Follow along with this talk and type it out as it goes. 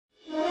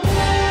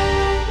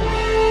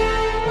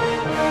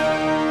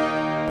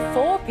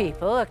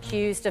people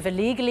accused of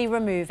illegally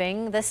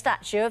removing the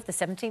statue of the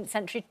 17th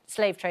century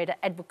slave trader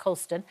Edward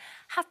Colston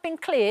have been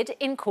cleared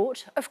in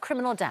court of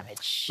criminal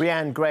damage.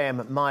 Rhian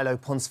Graham, Milo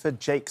Ponsford,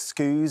 Jake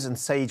Skuse and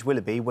Sage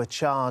Willoughby were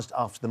charged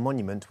after the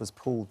monument was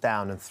pulled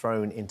down and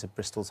thrown into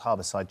Bristol's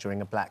harbourside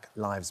during a Black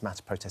Lives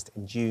Matter protest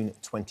in June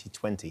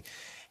 2020.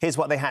 Here's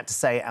what they had to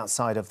say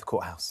outside of the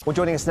courthouse. Well,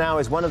 joining us now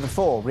is one of the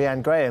four,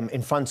 Rhian Graham,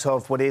 in front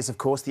of what is, of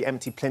course, the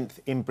empty plinth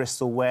in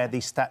Bristol where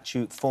the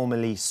statue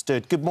formerly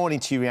stood. Good morning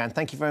to you, Rhian.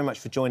 Thank you very much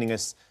for joining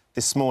us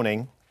this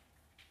morning.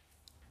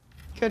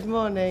 Good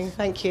morning.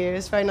 Thank you.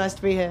 It's very nice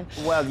to be here.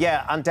 Well,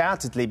 yeah,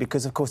 undoubtedly,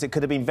 because, of course, it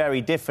could have been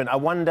very different. I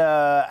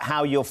wonder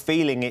how you're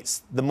feeling.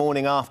 It's the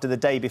morning after the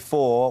day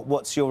before.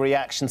 What's your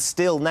reaction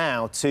still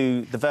now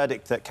to the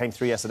verdict that came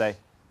through yesterday?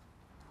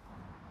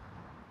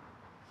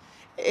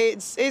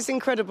 It's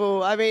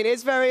incredible. I mean,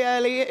 it's very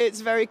early,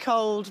 it's very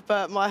cold,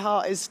 but my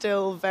heart is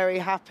still very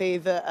happy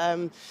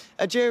that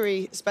a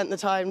jury spent the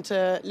time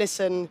to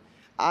listen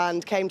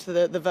and came to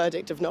the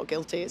verdict of not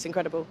guilty. It's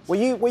incredible. Were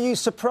you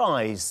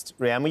surprised,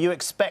 Rhian? Were you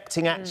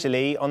expecting,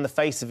 actually, on the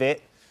face of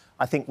it,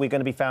 I think we're going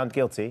to be found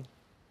guilty?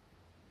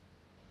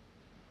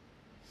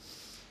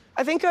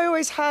 I think I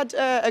always had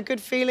a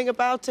good feeling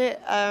about it.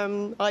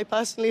 I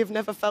personally have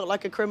never felt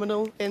like a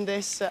criminal in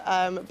this,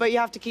 but you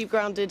have to keep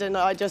grounded, and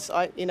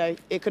you know,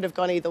 it could have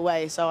gone either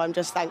way, so I'm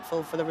just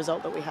thankful for the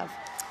result that we have.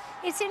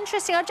 It's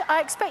interesting. I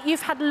expect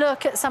you've had a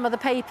look at some of the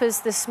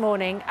papers this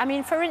morning. I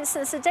mean, for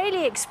instance, the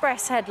Daily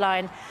Express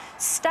headline,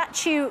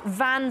 "Statue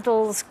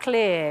vandals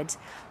cleared,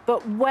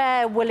 but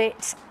where will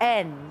it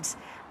end?"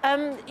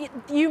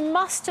 You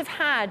must have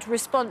had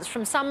response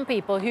from some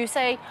people who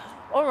say,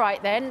 all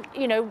right, then,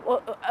 you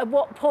know, at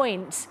what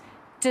point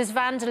does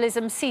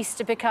vandalism cease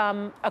to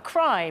become a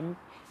crime?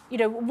 You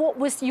know, what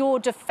was your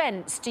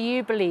defence, do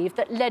you believe,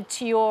 that led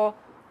to your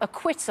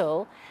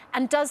acquittal?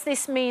 And does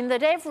this mean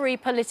that every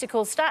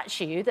political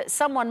statue that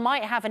someone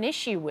might have an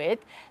issue with,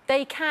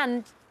 they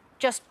can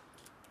just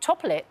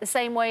topple it the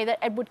same way that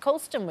Edward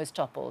Colston was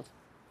toppled?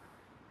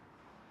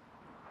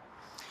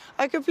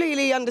 I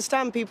completely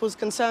understand people's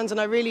concerns,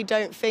 and I really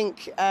don't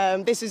think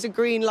this is a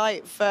green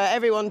light for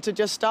everyone to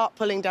just start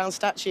pulling down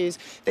statues.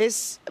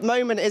 This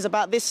moment is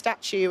about this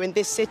statue in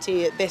this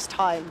city at this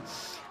time.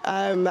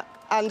 And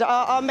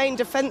our main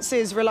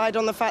defences relied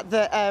on the fact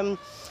that,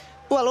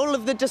 well, all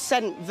of the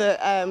dissent that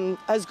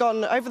has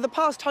gone over the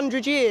past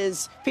 100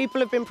 years,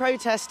 people have been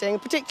protesting,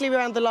 particularly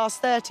around the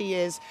last 30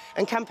 years,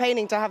 and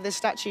campaigning to have this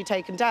statue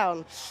taken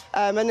down.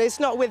 And it's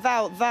not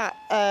without that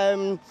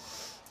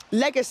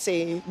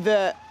legacy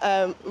that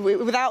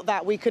without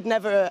that we could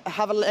never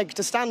have a leg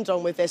to stand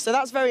on with this. So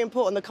that's very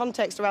important. The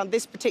context around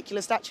this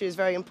particular statue is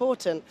very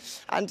important.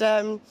 And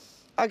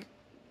I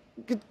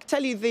could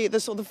tell you the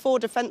sort of four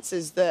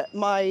defences that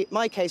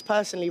my case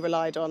personally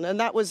relied on, and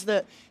that was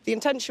that the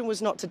intention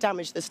was not to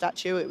damage the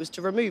statue, it was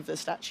to remove the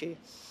statue.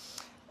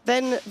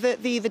 Then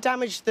the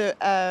damage that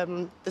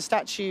the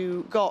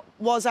statue got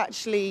was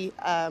actually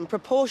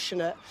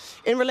proportionate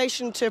in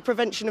relation to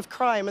prevention of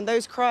crime, and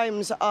those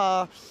crimes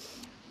are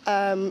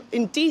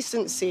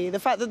indecency, the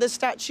fact that the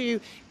statue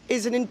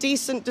is an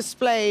indecent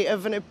display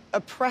of an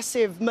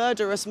oppressive,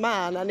 murderous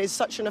man and is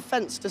such an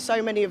offence to so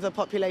many of the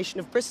population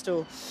of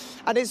Bristol.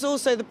 And it's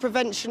also the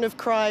prevention of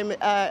crime,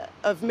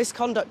 of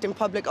misconduct in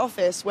public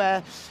office,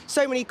 where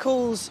so many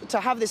calls to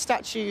have this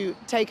statue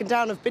taken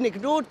down have been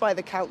ignored by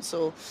the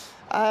council.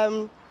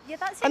 Yeah,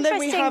 that's and then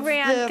we have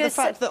Rhian, the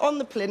fact that on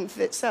the plinth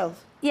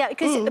itself... Yeah,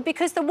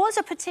 because there was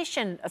a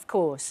petition, of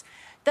course.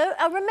 Though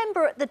I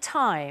remember at the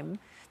time,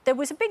 there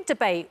was a big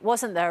debate,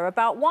 wasn't there,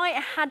 about why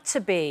it had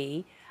to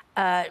be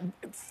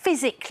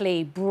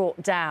physically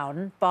brought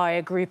down by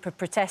a group of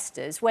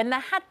protesters when there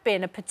had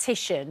been a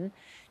petition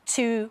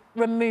to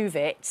remove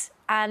it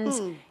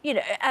and, you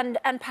know, and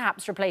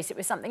perhaps replace it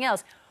with something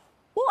else.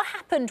 What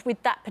happened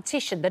with that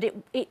petition that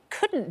it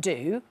couldn't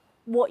do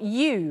what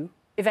you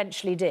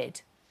eventually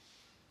did?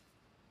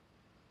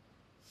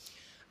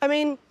 I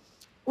mean,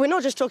 we're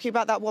not just talking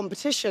about that one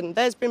petition.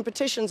 There's been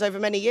petitions over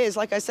many years.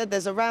 Like I said,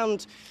 there's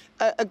around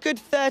a good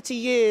 30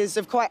 years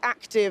of quite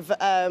active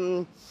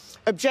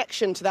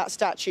objection to that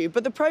statue.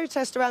 But the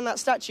protest around that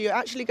statue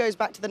actually goes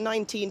back to the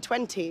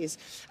 1920s.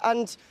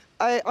 And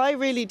I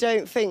really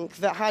don't think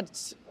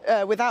that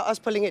without us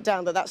pulling it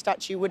down, that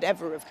statue would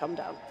ever have come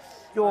down.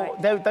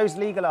 Those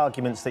legal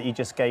arguments that you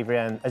just gave,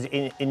 Rhian,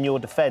 in your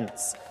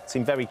defence,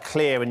 seem very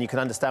clear and you can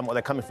understand what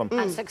they're coming from.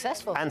 And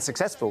successful. And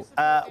successful.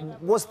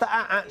 Was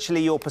that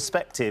actually your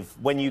perspective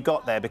when you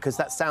got there? Because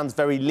that sounds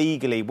very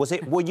legally.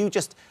 Were you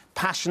just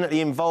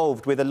passionately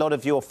involved with a lot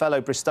of your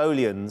fellow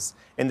Bristolians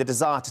in the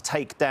desire to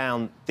take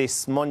down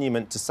this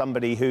monument to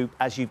somebody who,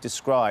 as you've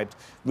described,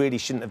 really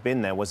shouldn't have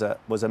been there, was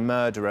a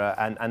murderer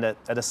and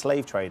a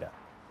slave trader?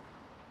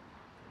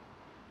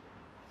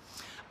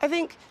 I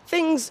think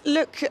things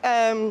look,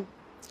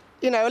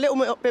 you know, a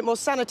little bit more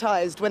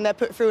sanitised when they're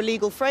put through a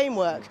legal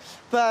framework.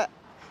 But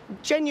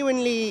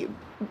genuinely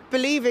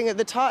believing at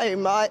the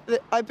time, I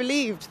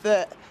believed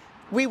that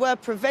we were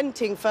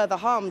preventing further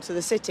harm to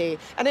the city.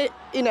 And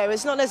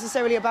it's not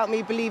necessarily about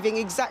me believing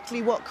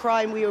exactly what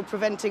crime we were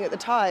preventing at the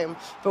time,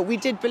 but we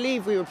did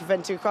believe we were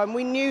preventing a crime.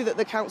 We knew that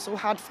the council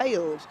had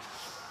failed.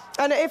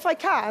 And if I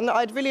can,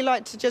 I'd really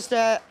like to just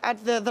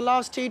add the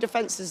last two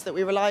defences that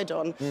we relied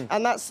on.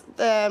 And that's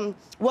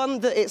one,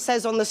 that it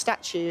says on the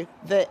statue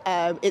that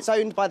it's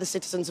owned by the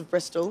citizens of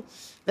Bristol.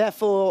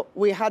 Therefore,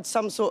 we had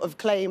some sort of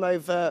claim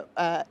over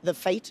the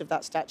fate of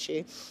that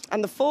statue.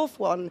 And the fourth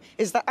one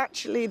is that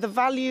actually the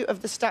value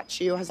of the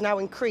statue has now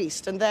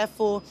increased, and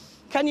therefore,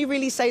 can you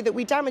really say that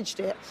we damaged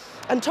it?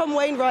 And Tom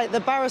Wainwright, the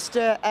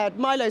barrister,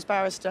 Milo's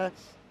barrister,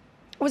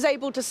 was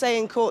able to say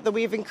in court that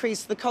we've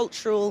increased the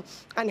cultural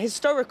and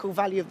historical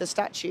value of the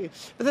statue.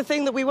 But the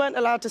thing that we weren't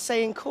allowed to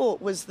say in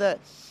court was that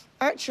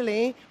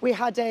actually we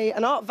had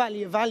an art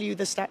value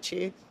the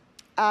statue,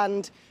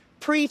 and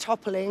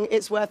pre-toppling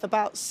it's worth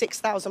about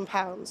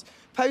 £6,000.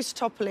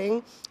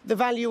 Post-toppling, the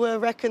valuer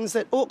reckons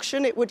at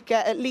auction it would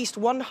get at least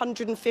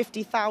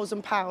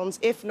 £150,000,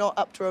 if not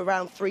up to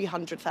around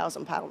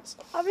 £300,000.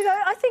 I mean,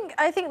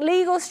 I think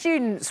legal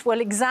students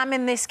will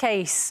examine this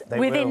case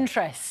with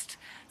interest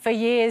for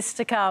years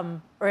to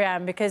come,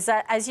 Rhian, because,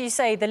 as you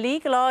say, the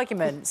legal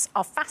arguments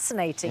are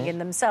fascinating in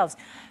themselves.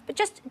 But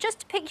just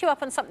to pick you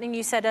up on something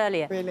you said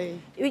earlier...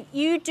 Really?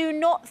 You do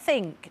not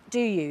think,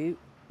 do you,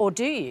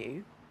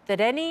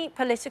 that any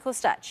political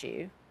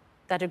statue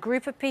that a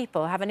group of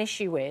people have an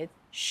issue with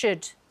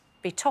should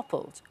be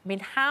toppled? I mean,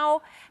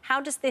 how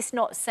does this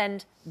not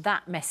send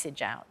that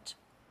message out?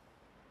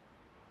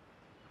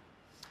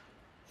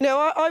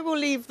 No, I will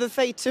leave the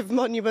fate of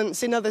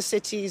monuments in other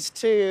cities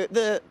to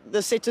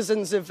the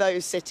citizens of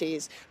those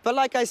cities. But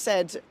like I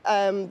said,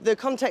 the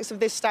context of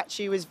this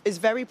statue is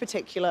very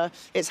particular.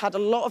 It's had a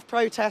lot of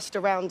protest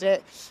around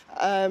it,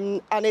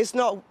 and it's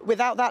not,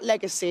 without that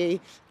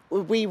legacy,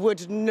 we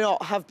would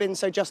not have been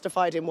so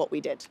justified in what we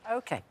did.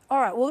 OK.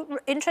 All right. Well,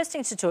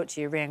 interesting to talk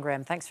to you, Rhian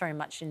Graham. Thanks very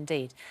much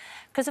indeed.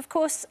 Because, of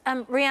course,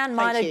 Rhian,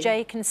 Milo,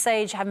 Jake and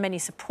Sage have many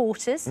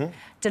supporters.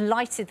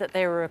 Delighted that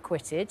they were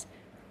acquitted.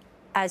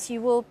 As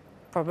you will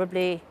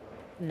probably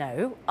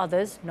know,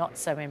 others not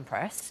so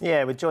impressed.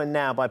 Yeah, we're joined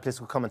now by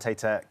political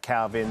commentator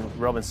Calvin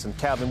Robinson.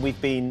 Calvin,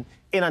 we've been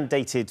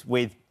inundated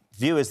with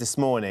viewers this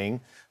morning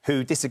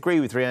who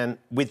disagree with Rhian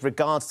with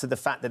regards to the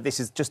fact that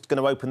this is just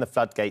going to open the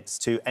floodgates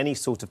to any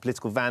sort of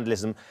political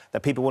vandalism,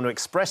 that people want to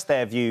express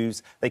their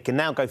views, they can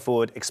now go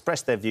forward,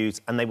 express their views,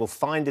 and they will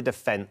find a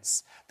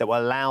defence that will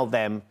allow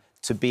them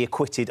to be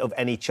acquitted of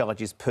any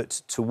charges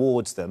put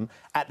towards them.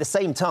 At the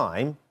same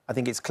time, I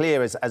think it's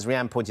clear, as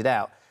Rhian pointed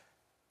out,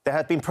 there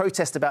have been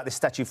protests about this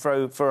statue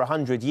for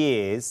 100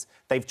 years.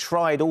 They've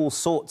tried all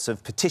sorts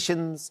of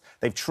petitions.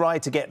 They've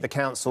tried to get the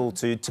council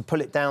to pull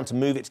it down, to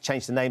move it, to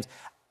change the names.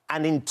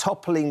 And in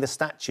toppling the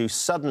statue,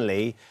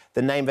 suddenly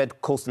the name of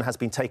Edward Colston has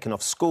been taken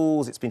off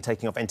schools, it's been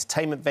taken off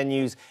entertainment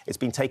venues, it's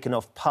been taken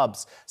off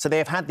pubs. So they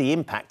have had the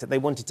impact that they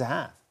wanted to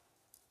have.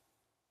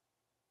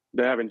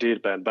 They have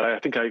indeed, Ben, but I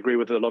think I agree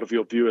with a lot of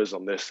your viewers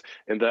on this,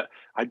 in that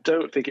I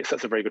don't think it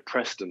sets a very good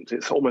precedent.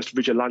 It's almost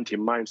vigilante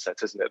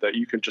mindset, isn't it, that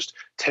you can just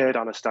tear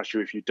down a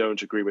statue if you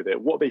don't agree with it.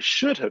 What they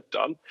should have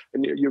done,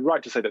 and you're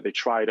right to say that they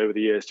tried over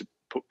the years to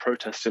put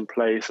protests in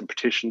place and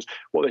petitions,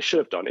 what they should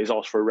have done is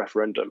ask for a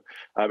referendum.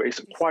 It's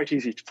quite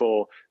easy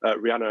for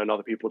Rhiannon and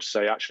other people to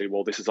say, actually,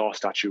 well, this is our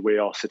statue, we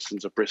are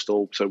citizens of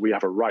Bristol, so we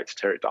have a right to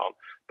tear it down.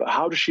 But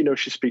how does she know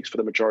she speaks for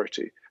the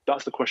majority?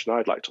 That's the question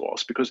I'd like to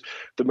ask, because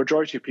the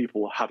majority of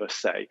people have a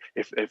say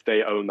if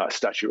they own that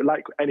statue.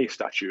 Like any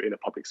statue in a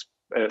public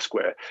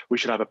square, we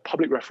should have a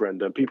public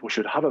referendum. People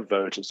should have a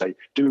vote and say,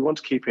 do we want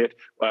to keep it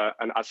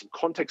and add some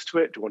context to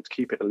it? Do we want to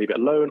keep it and leave it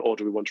alone, or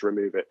do we want to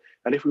remove it?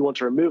 And if we want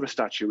to remove a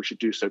statue, we should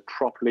do so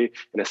properly,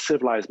 in a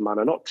civilized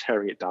manner, not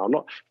tearing it down,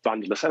 not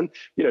vandalous. And,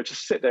 you know,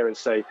 just sit there and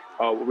say,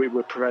 oh, we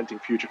were preventing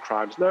future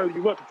crimes. No,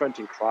 you weren't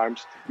preventing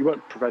crimes. You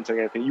weren't preventing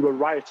anything. You were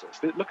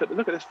riotous. Look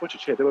at this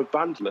footage here. They were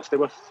vandalists. They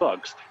were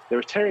thugs. They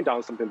were tearing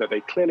down something that they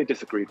clearly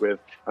disagreed with,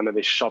 and then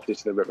they shoved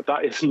it in the river.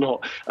 That is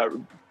not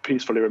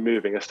peacefully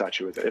removing a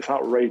statue, is it? It's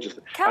outrageous.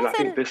 Calvin, and I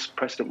think this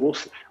precedent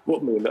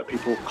will mean that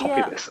people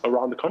copy this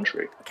around the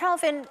country.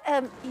 Calvin,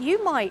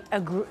 you might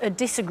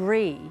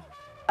disagree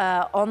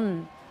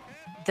on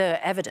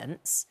the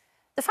evidence.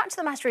 The fact of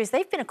the matter is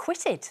they've been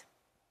acquitted.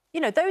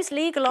 You know, those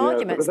legal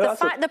arguments,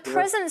 the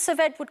presence of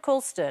Edward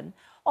Colston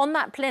on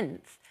that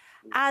plinth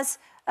as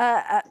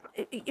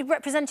it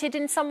represented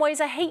in some ways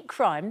a hate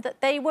crime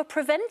that they were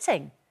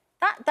preventing.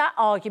 That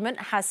argument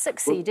has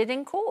succeeded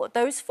in court.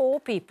 Those four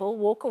people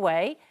walk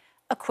away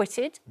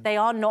acquitted. They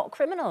are not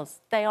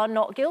criminals. They are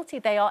not guilty.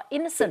 They are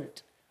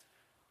innocent.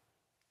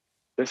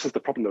 This is the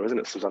problem, though, isn't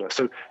it, Susanna?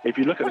 So if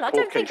you look at the court case... Well,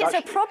 I don't think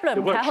it's a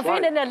problem,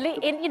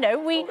 Calvin. You know,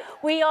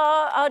 we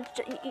are...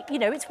 You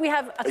know, we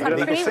have a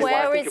country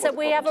where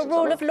we have a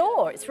rule of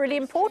law. It's a really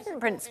important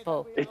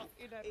principle.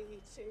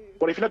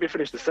 Well, if you let me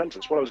finish the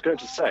sentence, what I was going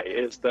to say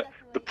is that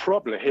the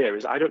problem here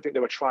is I don't think they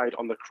were tried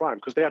on the crime,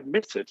 because they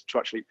admitted to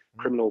actually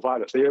criminal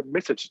violence. They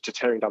admitted to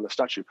tearing down the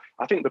statue.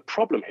 I think the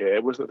problem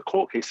here was that the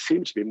court case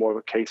seemed to be more of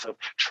a case of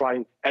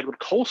trying Edward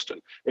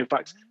Colston. In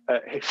fact, a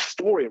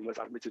historian was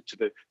admitted to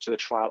the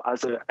trial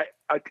as an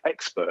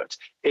expert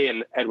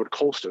in Edward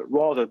Colston,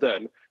 rather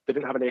than they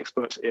didn't have any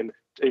experts in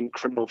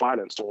criminal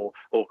violence or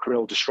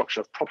criminal destruction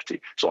of property.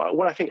 So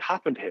what I think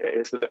happened here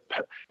is that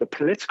the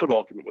political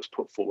argument was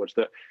put forward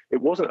that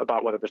it wasn't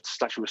about whether the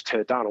statue was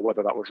teared down or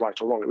whether that was right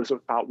or wrong. It was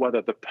about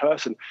whether the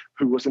person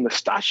who was in the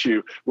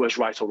statue was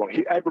right or wrong.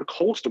 Edward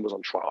Colston was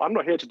on trial. I'm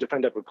not here to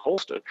defend Edward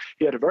Colston.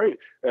 He had a very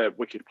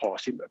wicked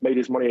past. He made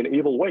his money in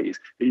evil ways.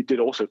 He did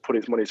also put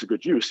his money to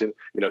good use in,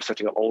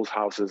 setting up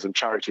almshouses and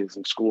charities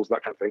and schools and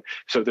that kind of thing.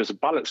 So there's a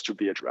balance to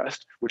be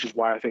addressed, which is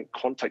why I think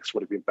context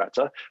would have been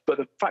better. But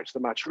the fact of the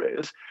matter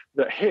is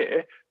that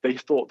here they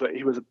thought that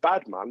he was a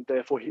bad man,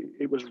 therefore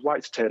it was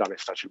right to tear down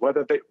his statue.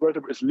 Whether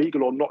it was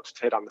legal or not to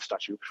tear down the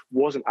statue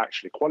wasn't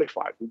actually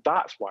qualified. And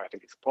that's why I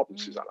think it's a problem,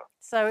 Susanna.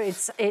 So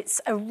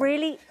it's a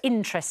really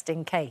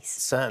interesting case.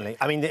 Certainly.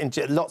 I mean,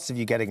 lots of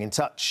you getting in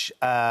touch.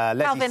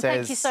 Leslie Calvin, says,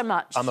 thank you so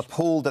much. I'm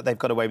appalled that they've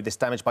got away with this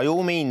damage. By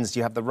all means,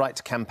 you have the right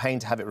to campaign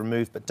to have it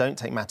removed, but don't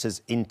take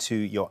matters into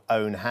your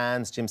own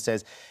hands. Jim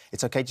says,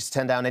 it's OK just to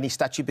turn down any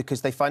statue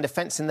because they find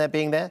offence in their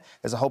being there.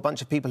 There's a whole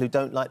bunch of people who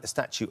don't like the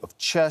statue of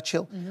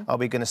Churchill. Are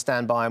we going to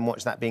stand by and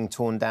watch that being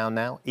torn down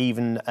now,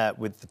 even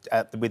with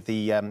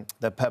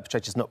the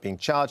perpetrators not being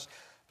charged?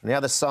 On the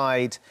other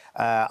side,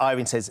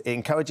 Irene says,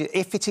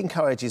 if it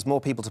encourages more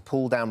people to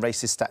pull down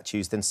racist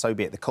statues, then so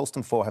be it. The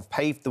Colston Four have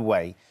paved the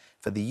way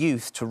for the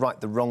youth to right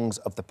the wrongs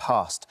of the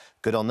past.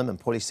 Good on them. And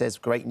Paulie says,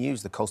 great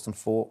news, the Colston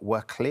Four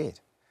were cleared.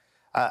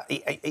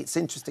 It's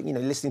interesting,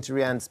 listening to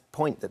Rhian's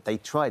point that they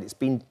tried. It's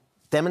been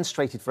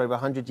demonstrated for over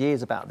 100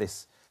 years about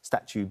this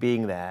statue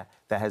being there.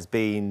 There has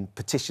been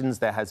petitions,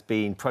 there has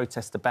been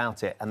protests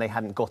about it, and they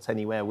hadn't got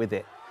anywhere with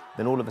it.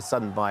 Then all of a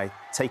sudden, by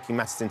taking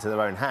matters into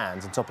their own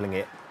hands and toppling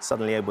it,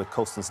 suddenly Edward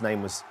Colston's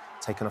name was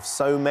taken off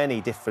so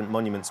many different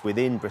monuments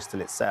within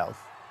Bristol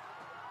itself.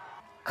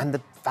 And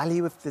the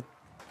value of the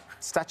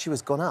statue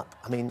has gone up.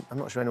 I mean, I'm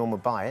not sure anyone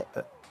would buy it,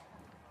 but...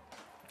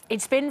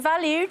 It's been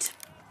valued,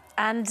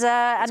 and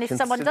if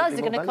someone does,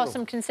 it's going to cost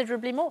them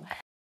considerably more.